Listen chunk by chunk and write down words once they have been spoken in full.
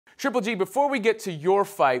Triple G, before we get to your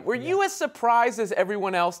fight, were you as surprised as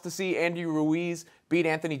everyone else to see Andy Ruiz beat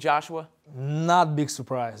Anthony Joshua? Not big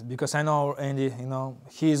surprise, because I know Andy,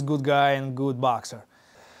 he's a good guy and good boxer.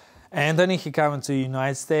 Anthony, he coming to the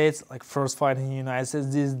United States, like first fight in the United States,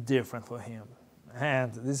 this is different for him.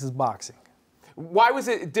 And this is boxing. Why was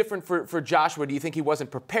it different for Joshua? Do you think he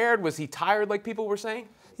wasn't prepared? Was he tired like people were saying?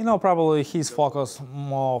 Probably he's focused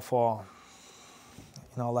more for,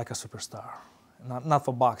 like a superstar. Not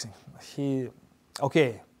for boxing.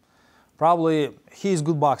 Probably he's a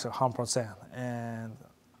good boxer, 100%. And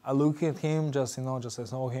I look at him, just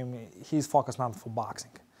as I know him, he's focused not for boxing.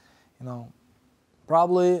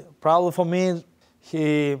 Probably for me,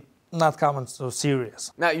 he not coming so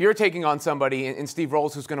serious. Now, you're taking on somebody in Steve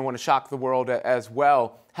Rolls who's going to want to shock the world as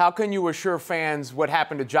well. How can you assure fans what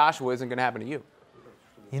happened to Joshua isn't going to happen to you?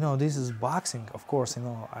 This is boxing, of course.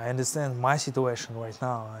 I understand my situation right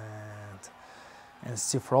now and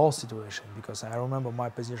Steve Rolls' situation, because I remember my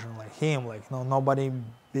position like him, nobody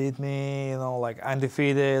beat me, like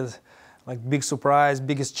undefeated, like big surprise,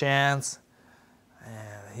 biggest chance,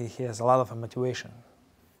 and he has a lot of motivation.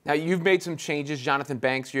 Now, you've made some changes. Jonathan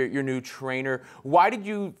Banks, your new trainer. Why did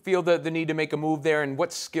you feel the need to make a move there, and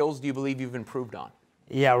what skills do you believe you've improved on?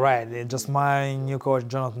 Yeah, right. Just my new coach,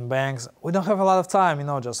 Jonathan Banks. We don't have a lot of time,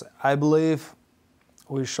 I believe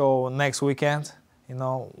we show next weekend,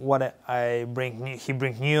 what he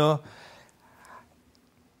brings new.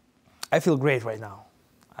 I feel great right now.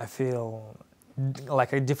 I feel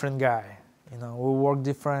like a different guy. We work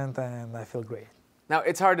different, and I feel great. Now,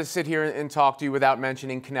 it's hard to sit here and talk to you without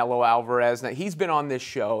mentioning Canelo Alvarez. Now, he's been on this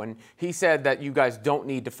show, and he said that you guys don't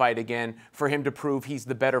need to fight again for him to prove he's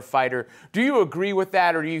the better fighter. Do you agree with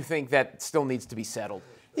that, or do you think that still needs to be settled?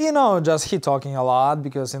 Just he talking a lot,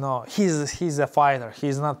 because, he's a fighter.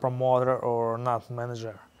 He's not promoter or not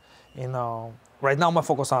manager. Right now my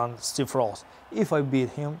focus on Steve Rolls. If I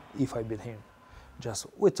beat him. Just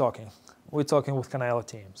we're talking with Canelo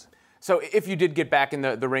teams. So if you did get back in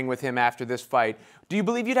the ring with him after this fight, do you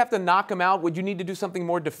believe you'd have to knock him out? Would you need to do something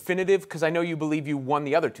more definitive? Because I know you believe you won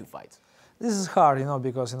the other two fights. This is hard,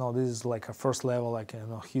 because, this is like a first level, like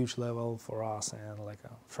a huge level for us, and like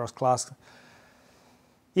a first class.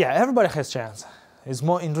 Yeah, everybody has chance. It's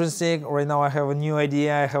more interesting. Right now I have a new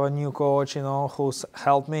idea. I have a new coach, who's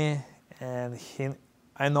helped me, and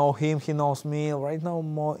I know him, he knows me. Right now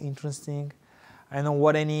more interesting. I know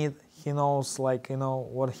what I need. He knows,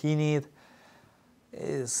 what he needs.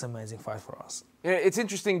 It's an amazing fight for us. It's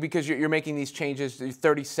interesting because you're making these changes. You're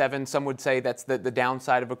 37. Some would say that's the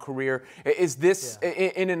downside of a career. Is this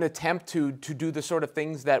in an attempt to do the sort of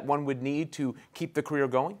things that one would need to keep the career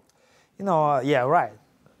going? Yeah, right.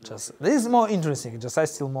 This is more interesting. I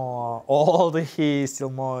still more old. He still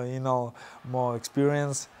more, more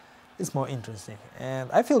experience. It's more interesting, and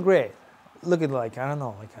I feel great. Look at I don't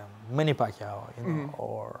know, Manny Pacquiao,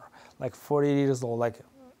 or 40 years old, like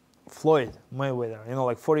Floyd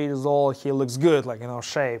Mayweather, 40 years old, he looks good,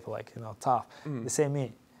 shape, tough. The same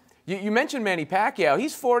me. You mentioned Manny Pacquiao.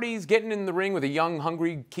 He's 40, he's getting in the ring with a young,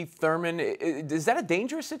 hungry Keith Thurman. Is that a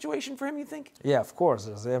dangerous situation for him, you think? Yeah, of course,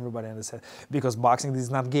 as everybody understands. Because boxing is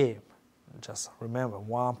not game. Just remember,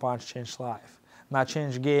 one punch change life. Not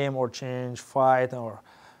change game or change fight, or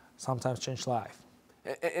sometimes change life.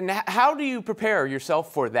 And how do you prepare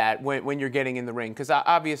yourself for that when you're getting in the ring? Because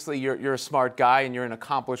obviously you're a smart guy and you're an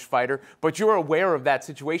accomplished fighter, but you're aware of that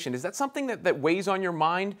situation. Is that something that weighs on your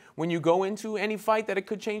mind when you go into any fight, that it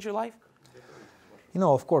could change your life?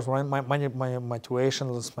 Of course, right? My motivation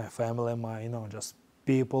is my family, just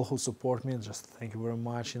people who support me. Just thank you very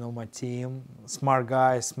much. My team, smart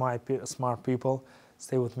guys, smart people,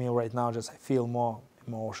 stay with me right now. Just I feel more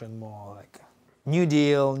emotion, more like new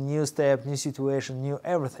deal, new step, new situation, new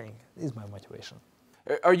everything. This is my motivation.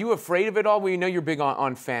 Are you afraid of it all? Well, you're big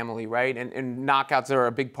on family, right? And knockouts are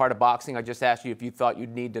a big part of boxing. I just asked you if you thought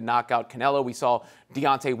you'd need to knock out Canelo. We saw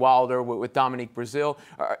Deontay Wilder with Dominique Brazil.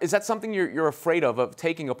 Is that something you're afraid of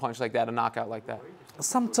taking a punch like that, a knockout like that?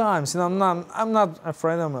 Sometimes, I'm not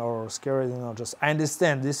afraid of it or scared, just I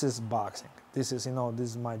understand this is boxing. This is, this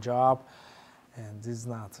is my job, and this is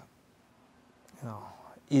not,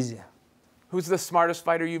 easy. Who's the smartest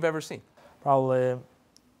fighter you've ever seen? Probably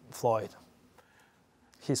Floyd.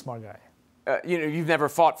 He's a smart guy. You've never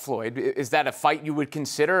fought Floyd. Is that a fight you would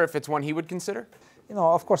consider if it's one he would consider?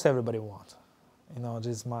 Of course everybody wants.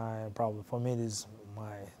 This is for me, this is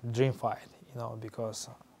my dream fight, because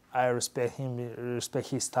I respect him, respect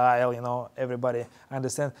his style, everybody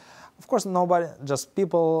understand. Of course, just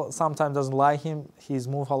people sometimes doesn't like him, he's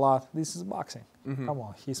moved a lot. This is boxing. Come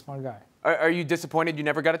on, he's a smart guy. Are you disappointed you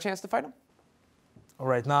never got a chance to fight him?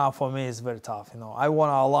 right now for me it's very tough. You know, I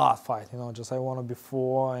want a lot fight. You know, just I want to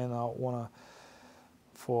before, you know, want to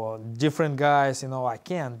for different guys. You know, I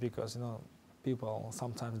can't because you know people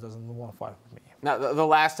sometimes doesn't want to fight with me. Now, the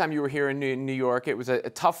last time you were here in New York, it was a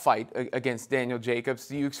tough fight against Daniel Jacobs.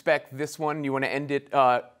 Do you expect this one? You want to end it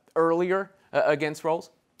earlier against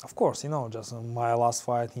Rolls? Of course, you know, just my last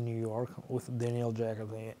fight in New York with Daniel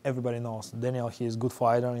Jacobs. Everybody knows Daniel. He's a good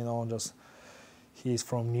fighter. You know, just he's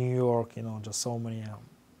from New York. You know, just so many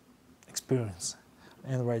experience.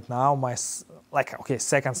 And right now, my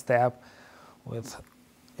second step with.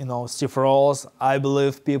 You know, Steve Rolls, I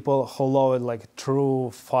believe people who love it like true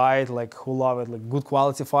fight, like who love it like good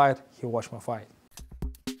quality fight, he watch my fight.